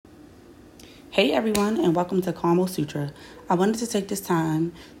Hey everyone, and welcome to KaMO'sutra. I wanted to take this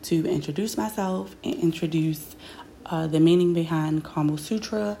time to introduce myself and introduce the meaning behind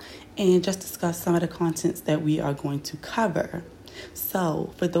KaMO'sutra and just discuss some of the contents that we are going to cover.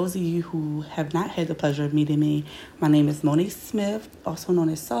 So, for those of you who have not had the pleasure of meeting me, my name is Monai Smith, also known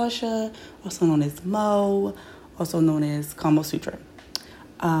as Sasha, also known as Mo, also known as KaMO'sutra.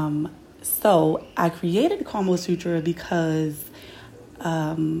 So, I created KaMO'sutra because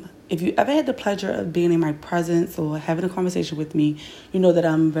if you ever had the pleasure of being in my presence or having a conversation with me, you know that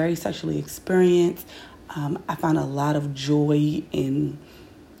I'm very sexually experienced. I find a lot of joy in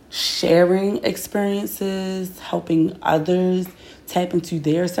sharing experiences, helping others tap into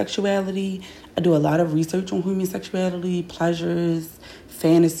their sexuality. I do a lot of research on human sexuality, pleasures,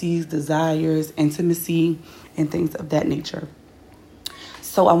 fantasies, desires, intimacy, and things of that nature.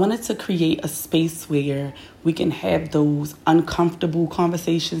 So I wanted to create a space where we can have those uncomfortable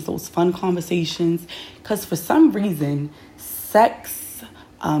conversations, those fun conversations, because for some reason, sex,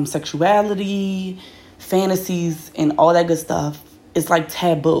 sexuality, fantasies, and all that good stuff is like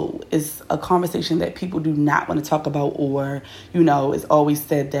taboo. It's a conversation that people do not want to talk about, or, it's always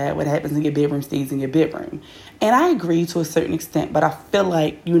said that what happens in your bedroom stays in your bedroom. And I agree to a certain extent, but I feel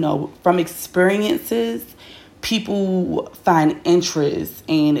like, from experiences, people find interest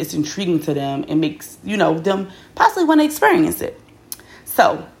and it's intriguing to them and makes, them possibly want to experience it.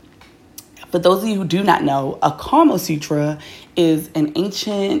 So, for those of you who do not know, a KaMO'sutra is an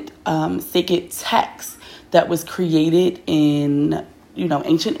ancient sacred text that was created in,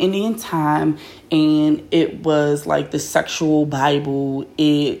 ancient Indian time, and it was like the sexual Bible.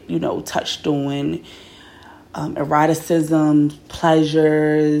 It, touched on eroticism,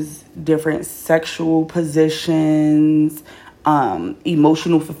 pleasures, different sexual positions,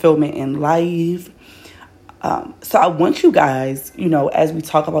 emotional fulfillment in life. So I want you guys, as we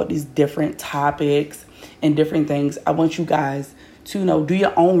talk about these different topics and different things, I want you guys to, do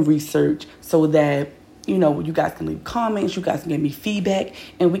your own research so that, you guys can leave comments, you guys can give me feedback,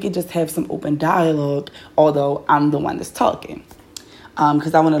 and we can just have some open dialogue, although I'm the one that's talking,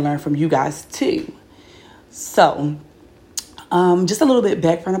 because I want to learn from you guys too. So, just a little bit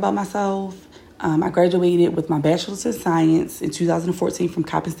background about myself. I graduated with my bachelor's in science in 2014 from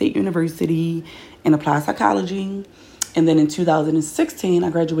Coppin State University in applied psychology. And then in 2016, I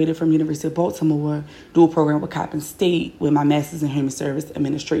graduated from University of Baltimore, dual program with Coppin State with my master's in human service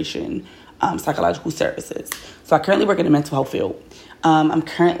administration, psychological services. So I currently work in the mental health field. I'm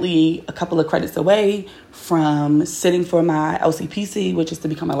currently a couple of credits away from sitting for my LCPC, which is to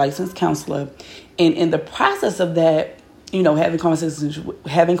become a licensed counselor. And in the process of that, having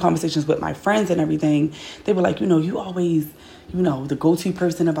conversations with my friends and everything, they were like, you always, the go-to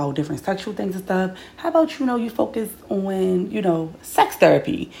person about different sexual things and stuff. How about, you focus on, sex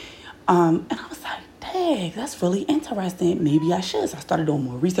therapy? And I was like, dang, that's really interesting. Maybe I should. So I started doing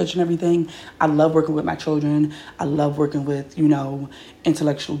more research and everything. I love working with my children. I love working with,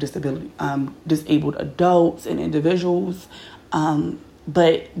 intellectual disability, disabled adults and individuals.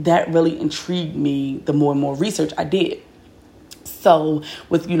 But that really intrigued me the more and more research I did. So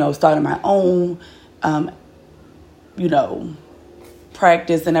with, starting my own,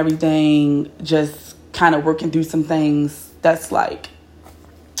 practice and everything, just kind of working through some things that's like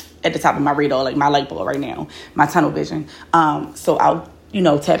at the top of my radar, like my light bulb right now, my tunnel vision. So I'll,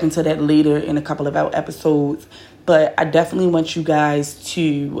 tap into that later in a couple of our episodes. But I definitely want you guys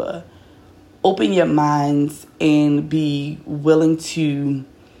to open your minds and be willing to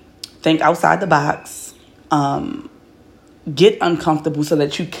think outside the box, get uncomfortable so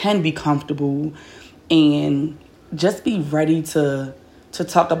that you can be comfortable, and just be ready to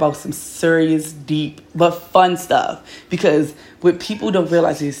talk about some serious, deep, but fun stuff. Because what people don't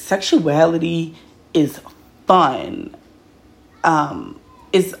realize is sexuality is fun.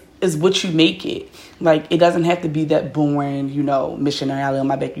 Is what you make it. Like, it doesn't have to be that boring, missionary on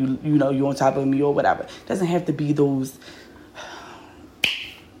my back, you on top of me or whatever. It doesn't have to be those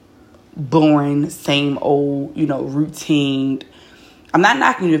boring, same old, routine. I'm not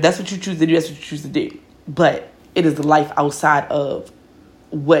knocking you. If that's what you choose to do, that's what you choose to do. But it is life outside of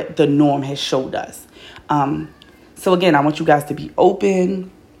what the norm has showed us. So again, I want you guys to be open.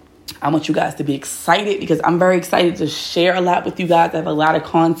 I want you guys to be excited, because I'm very excited to share a lot with you guys. I have a lot of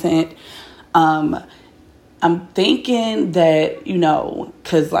content. I'm thinking that,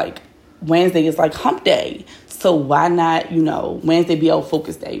 because like Wednesday is like hump day. So why not, Wednesday be our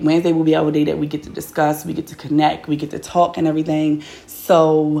focus day. Wednesday will be our day that we get to discuss, we get to connect, we get to talk and everything.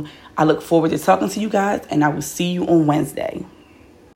 So I look forward to talking to you guys, and I will see you on Wednesday.